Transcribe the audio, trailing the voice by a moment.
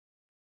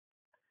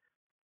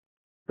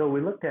So we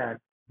looked at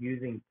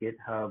using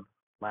GitHub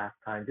last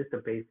time, just a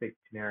basic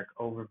generic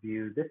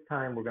overview. This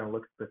time we're going to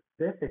look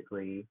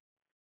specifically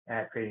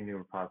at creating new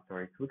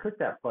repositories. So we click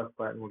that plus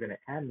button, we're going to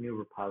add a new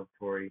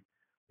repository.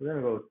 We're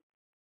going to go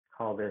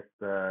call this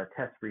the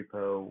test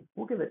repo.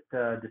 We'll give it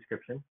a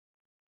description.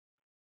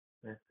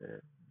 This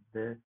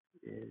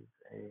is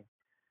a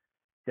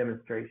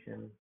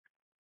demonstration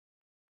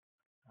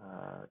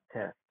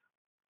test.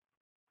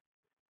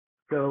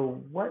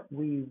 So what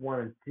we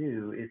want to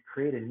do is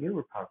create a new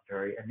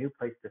repository, a new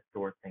place to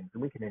store things.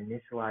 And we can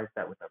initialize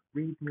that with a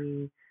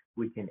README.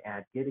 We can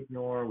add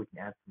gitignore. We can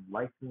add some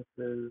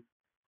licenses.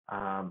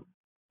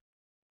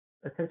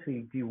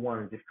 Essentially, do you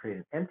want to just create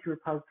an empty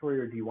repository,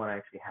 or do you want to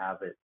actually have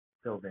it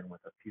filled in with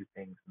a few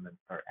things and then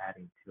start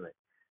adding to it?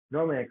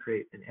 Normally, I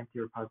create an empty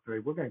repository.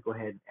 We're going to go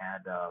ahead and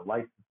add a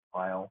license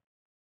file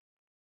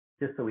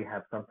just so we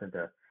have something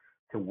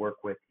to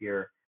work with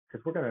here,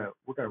 because we're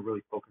gonna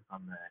really focus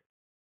on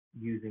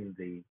using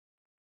the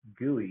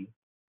GUI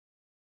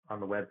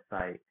on the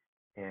website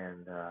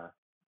and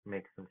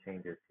make some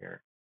changes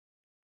here.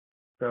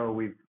 So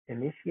we've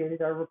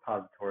initiated our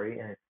repository,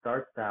 and it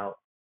starts out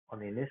on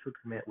the initial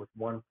commit with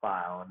one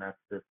file, and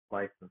that's this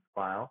license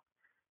file.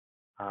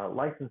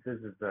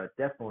 Licenses is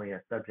definitely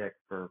a subject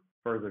for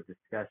further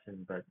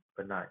discussion, but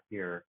not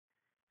here.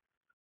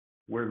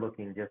 We're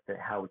looking just at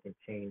how we can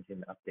change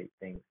and update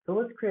things. So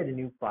let's create a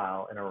new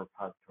file in our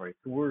repository.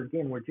 So we're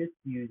just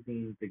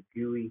using the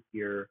GUI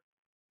here.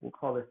 We'll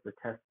call this the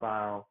test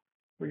file.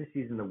 We're just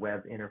using the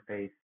web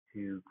interface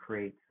to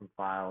create some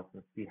files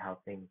and see how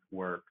things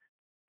work.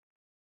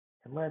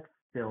 And let's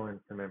fill in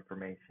some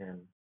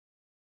information.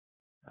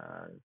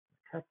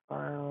 Test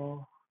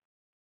file,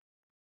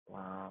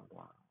 blah,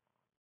 blah,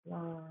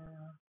 blah.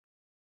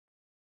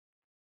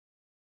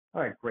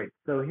 All right, great.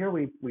 So here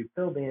we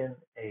filled in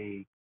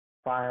a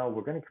file.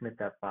 We're going to commit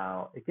that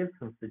file. It gives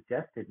some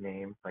suggested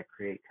names like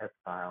create test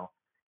file.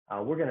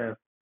 We're going to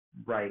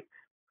write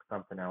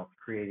something else,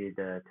 created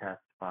a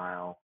test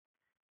file,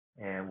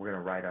 and we're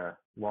going to write a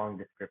long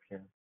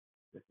description.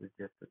 This is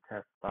just a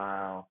test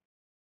file,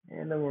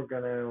 and then we're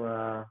going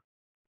to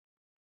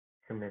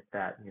commit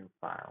that new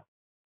file.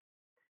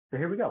 So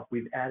here we go.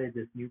 We've added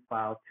this new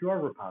file to our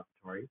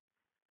repository.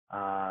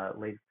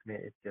 Latest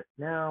commit is just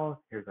now.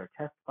 Here's our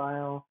test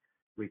file.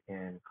 We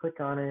can click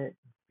on it,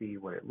 see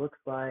what it looks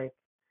like.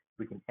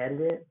 We can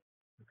edit it.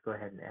 Let's go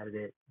ahead and edit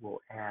it.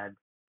 We'll add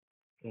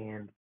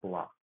and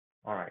blah.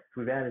 All right,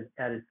 so we've added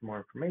some more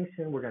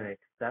information. We're going to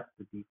accept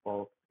the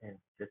defaults and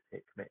just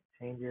hit commit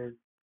changes.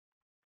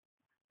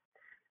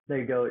 There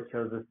you go. It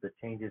shows us the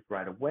changes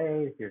right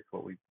away. Here's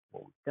what we've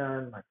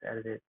done. Let's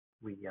edit it.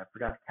 We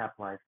forgot to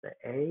capitalize the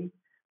A,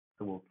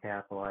 so we'll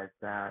capitalize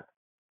that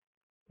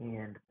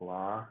and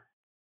blah.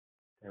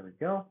 There we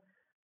go.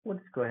 We'll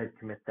just go ahead and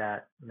commit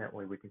that, and that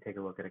way we can take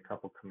a look at a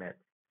couple commits.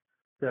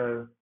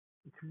 So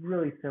it's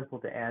really simple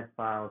to add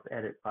files,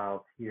 edit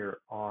files here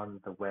on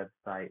the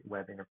website,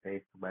 web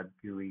interface, the web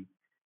GUI.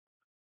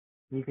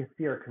 You can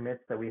see our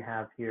commits that we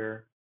have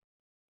here.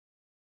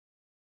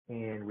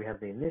 And we have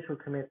the initial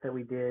commit that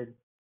we did.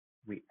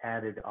 We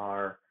added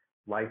our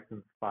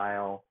license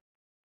file,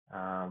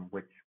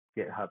 which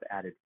GitHub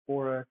added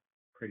for us.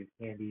 Pretty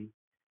handy.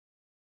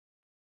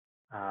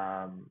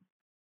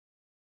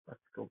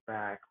 Let's go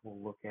back.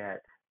 We'll look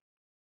at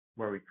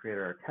where we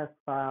created our test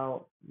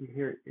file.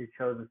 Here it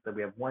shows us that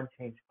we have one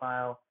change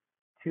file,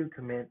 two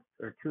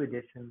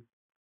additions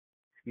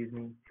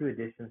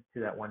to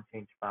that one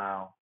change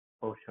file.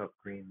 Both show up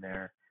green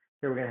there.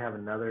 Here we're going to have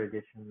another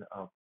addition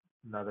of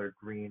another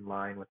green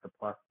line with the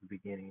plus at the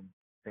beginning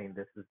saying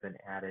this has been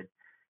added.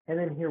 And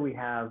then here we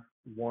have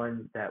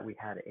one that we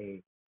had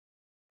a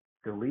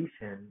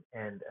deletion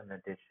and an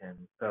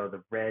addition. So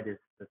the red is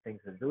the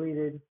things that are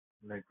deleted,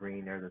 and the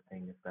green are the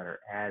things that are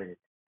added.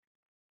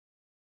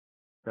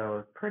 So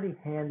it's a pretty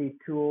handy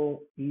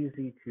tool,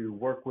 easy to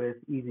work with,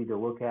 easy to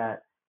look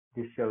at.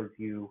 Just shows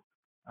you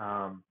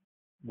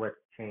what's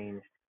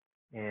changed,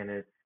 and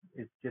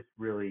it's just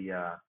really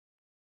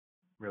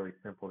really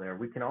simple there.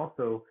 We can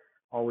also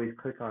always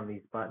click on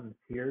these buttons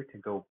here to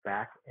go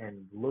back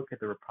and look at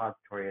the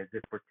repository as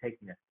if we're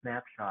taking a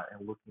snapshot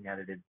and looking at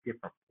it at a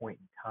different point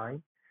in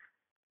time,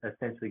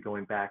 essentially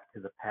going back to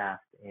the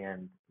past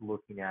and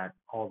looking at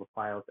all the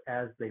files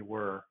as they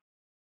were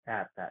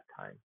at that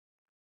time.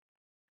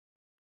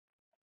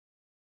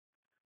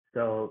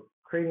 So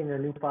creating a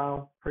new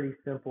file, pretty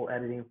simple.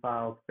 Editing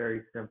files,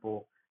 very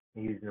simple.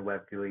 And using the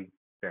web GUI,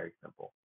 very simple.